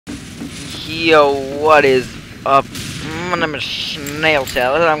Yo, what is up? My name is Snail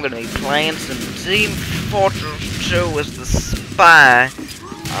Salad. I'm gonna be playing some Team Fortress 2 as the spy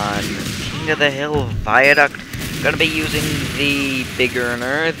on King of the Hill Viaduct. Gonna be using the Big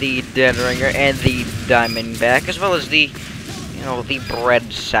Earner, the Dead Ringer, and the Diamondback, as well as the, the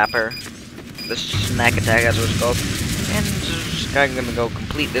Bread Sapper, the Snack Attack, as it was called. And I'm gonna go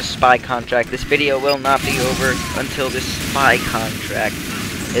complete this spy contract. This video will not be over until this spy contract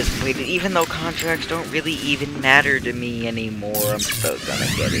is completed. Even though contracts don't really even matter to me anymore, I'm still gonna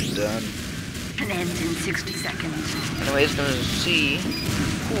get it done. An end in 60 seconds. Anyways, gonna see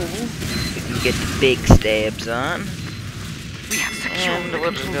who we can get the big stabs on. We have secured And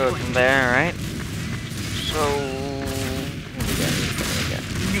we'll just go from there, alright? So, what do we got?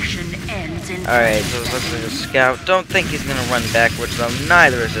 Mission ends in Alright, so this looks like a scout. Don't think he's gonna run backwards though.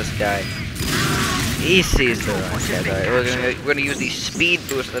 Neither is this guy. He sees the run. Alright, we're gonna use the speed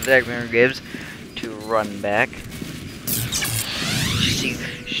boost that the Dagger gives to run back.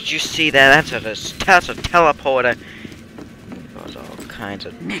 Did you see that? That's a teleporter. Cause all kinds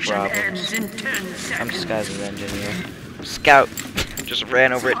of problems. I'm disguised as an engineer. Scout just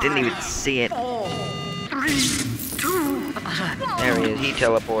ran over it, didn't even see it. 4, 3, 2. There he is. He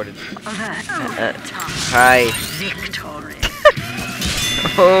teleported. Hi. Hi. Victory.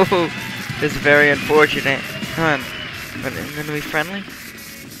 Oh, this is very unfortunate. Come on. I'm gonna be friendly?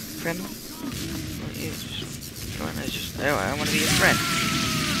 Friendly? Come on, I want to be a friend.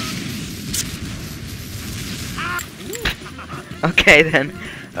 Okay then.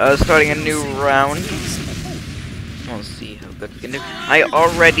 Starting a new round. Let's see how good we can do. I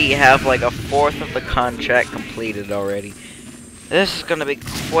already have like a fourth of the contract completed already. This is gonna be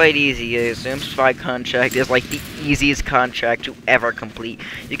quite easy, I assume. Spy contract is like the easiest contract to ever complete.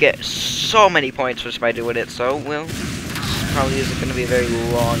 You get so many points just by doing it, so, well, this probably isn't gonna be a very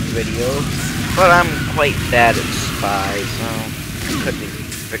long video. But I'm quite bad at spy, so it could be a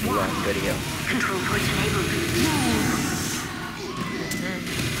pretty long video. Control point enabled.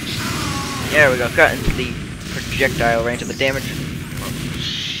 There we go, got into the projectile range of the damage. Oh,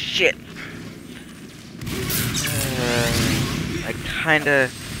 shit. I kinda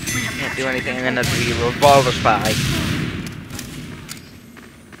can't do anything. I'm gonna be a revolver spy.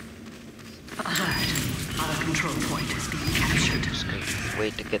 Alert. Our control point has been captured. Just gonna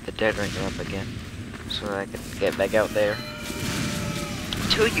wait to get the Dead Ringer up again, so that I can get back out there.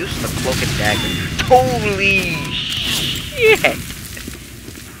 To use the cloak and dagger. Holy shit!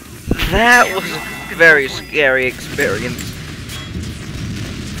 That was a very scary experience.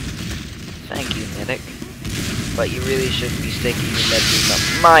 Thank you, medic. But you really shouldn't be sticking your medicine up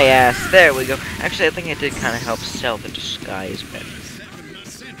my ass. There we go. Actually, I think it did kind of help sell the disguise better.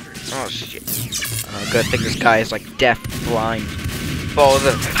 Oh shit. Good thing this guy is like deaf, blind. Follow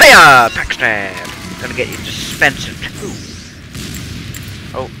the hiya! Backstab! Gonna get you dispensed too.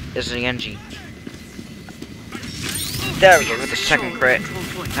 Oh, this is the NG. There we go, with the second crit.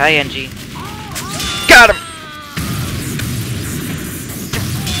 Hi, NG. Got him!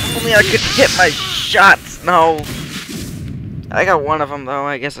 Only I could hit my shots. No. I got one of them, though.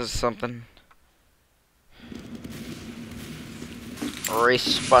 I guess it's something.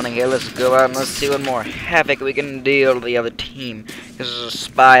 Respawning here. Let's go out and let's see what more havoc we can deal to the other team. This is a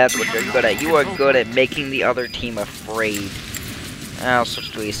spy. That's what you're good at. You are good at making the other team afraid. I'll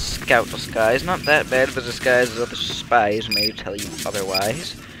switch to a scout disguise. Not that bad of a disguise as other spies may tell you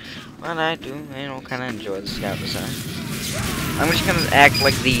otherwise. But I do, kind of enjoy the scout design. I'm just gonna act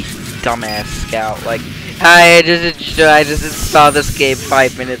like the dumbass scout. Like, hi, I just saw this game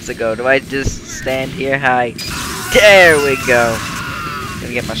 5 minutes ago. Do I just stand here? Hi. There we go.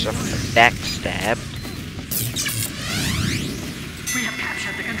 Gonna get myself backstabbed. We have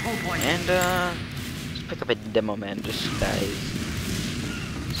captured the control point. And, let's pick up a demo man disguise.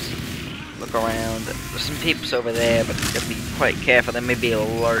 Look around. There's some peeps over there, but gotta be quite careful. They may be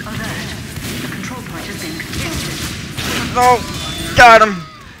alert. Alert. The control point has been contested. No! Got him!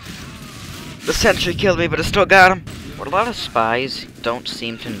 The sentry killed me, but I still got him. What a lot of spies don't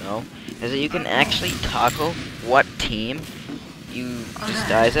seem to know is that you can actually toggle what team you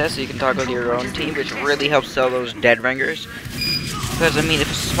disguise as, so you can toggle your own team, which really helps sell those Dead Ringers. Because, I mean,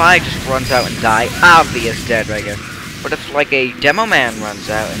 if a spy just runs out and dies, obvious Dead Ringer. But if, like, a demo man runs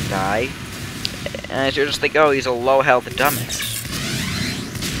out and dies, and you just think, oh, he's a low health dumbass.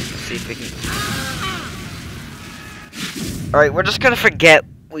 Let's see if we can. Alright, we're just gonna forget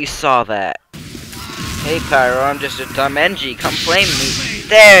we saw that. Hey, Pyro, I'm just a dumb NG. Come flame me.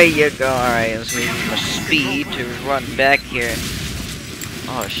 There you go. Alright, let's use my speed to run back here.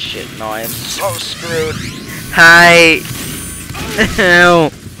 Oh, shit. No, I am so screwed. Hi.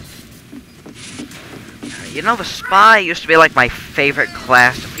 You know, the spy used to be like my favorite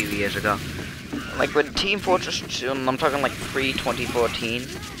class a few years ago. Like when Team Fortress 2, I'm talking like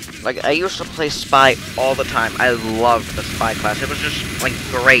pre-2014. Like I used to play spy all the time. I loved the spy class. It was just like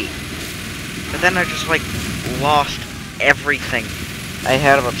great. But then I just like lost everything I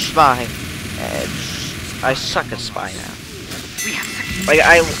had about spy. I suck at spy now.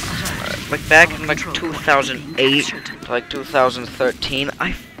 Like back in like 2008 to like 2013,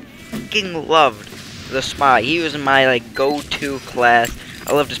 I fucking loved the spy. He was my like go-to class.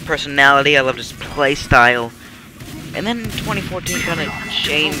 I loved his personality. I loved his play style. And then 2014 kind of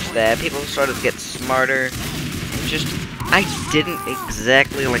changed that. People started to get smarter. I didn't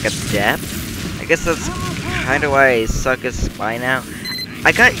exactly like adapt. I guess that's kind of why I suck at spy now.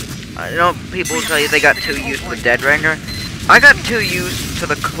 You know, people tell you they got too used to the Dead Ringer. I got too used to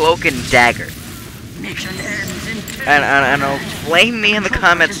the Cloak and Dagger. And blame me in the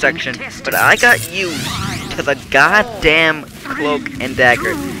comments section, but I got used to the goddamn Cloak and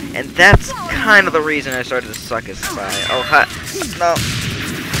Dagger. And that's kind of the reason I started to suck at spy. Oh, no.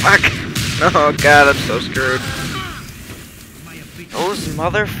 Fuck. Oh, God, I'm so screwed. Those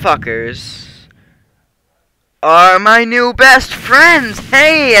motherfuckers are my new best friends.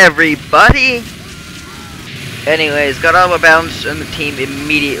 Hey, everybody. Anyways, got all the balance, and the team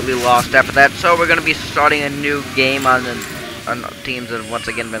immediately lost after that. So we're gonna be starting a new game on teams that have once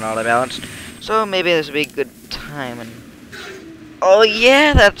again been out of balance. So maybe this would be a good time. And oh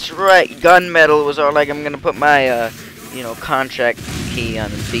yeah, that's right. Gunmetal was all like, I'm gonna put my you know, contract key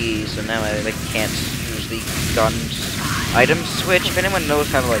on B, so now I like can't use the guns item switch. If anyone knows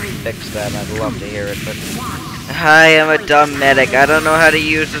how to like fix that, I'd love to hear it. But I am a dumb medic. I don't know how to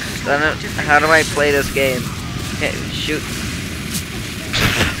use this. How do I play this game? Okay, shoot.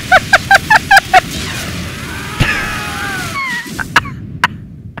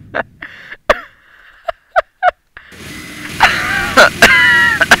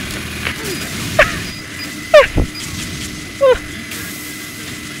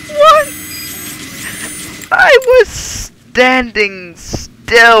 What? I was standing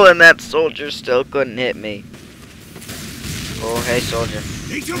still and that soldier still couldn't hit me. Oh, hey soldier.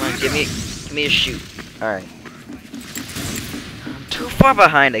 Come on, give me a shoot. Alright. I'm too far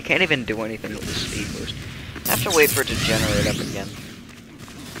behind. I can't even do anything with the speed boost. I have to wait for it to generate up again.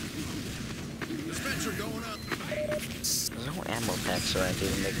 There's no ammo pack, so I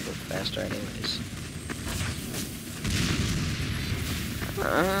didn't make it go faster anyways.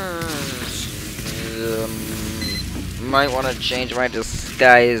 Might want to change my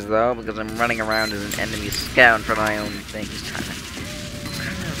disguise though, because I'm running around as an enemy scout for my own things. Kind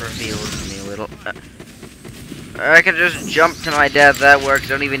of reveals me a little. I can just jump to my death. That works.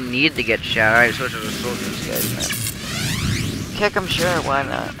 Don't even need to get shot. Alright, switch to the soldier disguise now. Kick him, sure. Why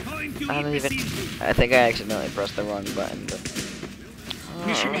not? I don't even. I think I accidentally pressed the wrong button. But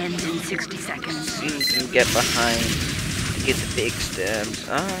Mission ends in 60 seconds. You can get behind to get the big stabs.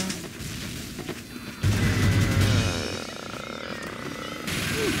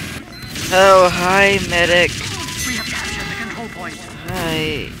 Oh, hi, medic. We have captured the control point.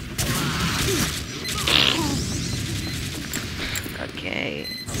 Hi. Okay.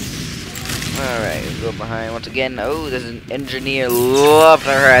 Alright, we'll go behind once again. Oh, there's an engineer. Love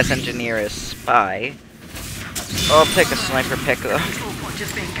to harass engineer as spy. I'll pick a sniper pick though.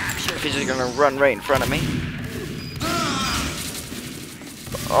 If he's just gonna run right in front of me.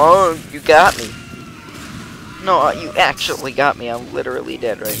 Oh, you got me. No, you actually got me. I'm literally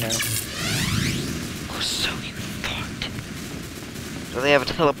dead right now. Oh, so you thought. Do they have a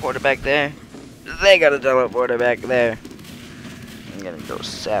teleporter back there? They got a teleporter back there. I'm gonna go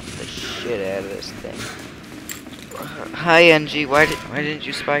sap the shit out of this thing. Hi, NG. Why didn't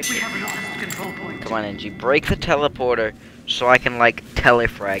you spike me? Come on, NG. Break the teleporter so I can, like,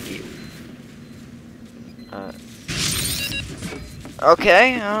 telefrag you.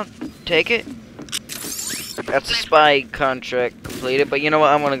 Okay, I'll take it. That's a spy contract completed, but you know what?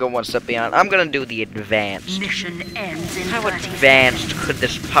 I'm gonna go one step beyond. I'm gonna do the advanced. Mission ends in How advanced could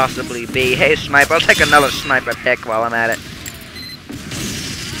this possibly be? Hey, sniper, I'll take another sniper pick while I'm at it.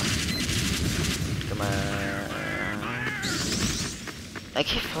 Come on. I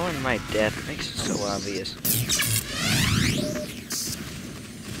keep falling to my death. It makes it so obvious.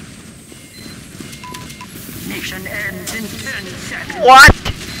 Mission ends in 10 seconds. What?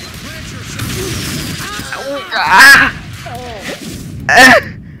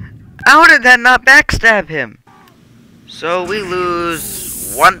 How did that not backstab him? So we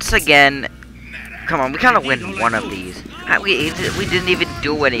lose once again. Come on, we kind of win one of these. We didn't even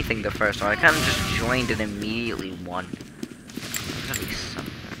do anything the first one. I kind of just joined and immediately won.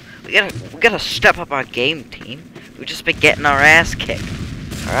 We gotta step up our game, team. We've just been getting our ass kicked.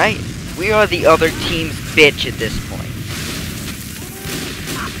 Alright? We are the other team's bitch at this point.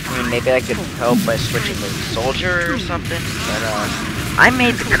 I mean, maybe I could help by switching to soldier or something, but I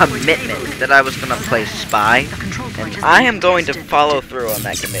made the commitment that I was gonna play spy, and I am going to follow through on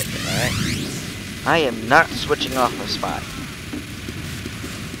that commitment, alright? I am not switching off of spy.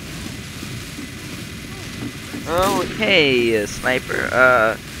 Oh, hey, sniper.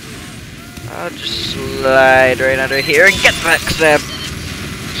 I'll just slide right under here and get backstabbed.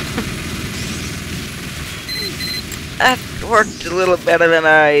 That worked a little better than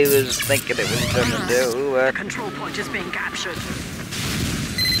I was thinking it was gonna do. The control point is being captured.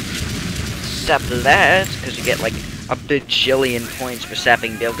 Stop that, because you get like a bajillion points for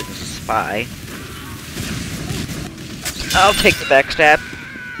sapping buildings and spy. I'll take the backstab.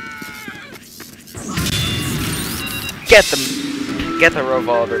 Get the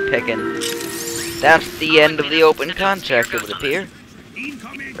revolver picking. That's the end of the open contract, it would appear.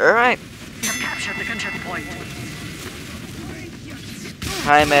 Alright. We have captured the control point.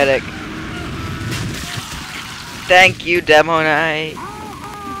 Hi, medic. Thank you, Demo Knight.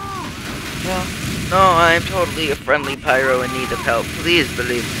 No, I'm totally a friendly pyro in need of help. Please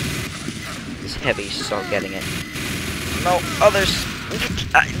believe me. This heavy's still getting it. No, others.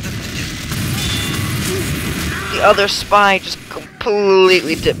 The other spy just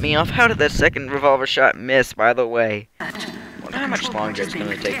completely tipped me off. How did that second revolver shot miss, by the way? I wonder how much longer it's going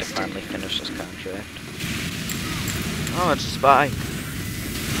to take to finally finish this contract. Oh, it's a spy.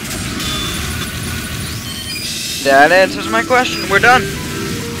 That answers my question. We're done.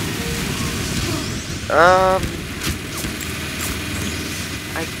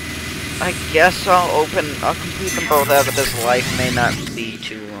 I guess I'll complete them both out of this life. May not be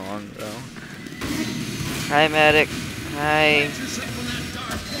too long, though. Hi, medic. Hi.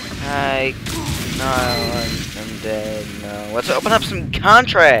 Hi. No, I'm dead. No. Let's open up some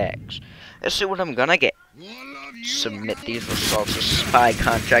contracts. Let's see what I'm gonna get. Submit these results. A spy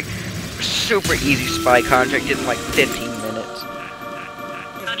contract. Super easy spy contract in like 15 minutes.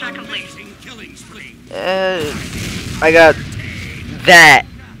 Contract complete. I got that.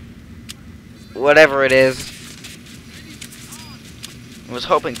 Whatever it is. I was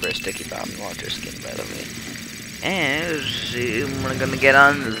hoping for a sticky bomb launcher skin, by the way. And let's see, we're gonna get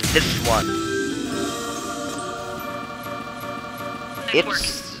on this one.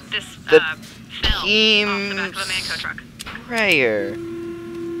 It's the team's prayer.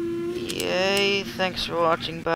 Yay, thanks for watching, bye.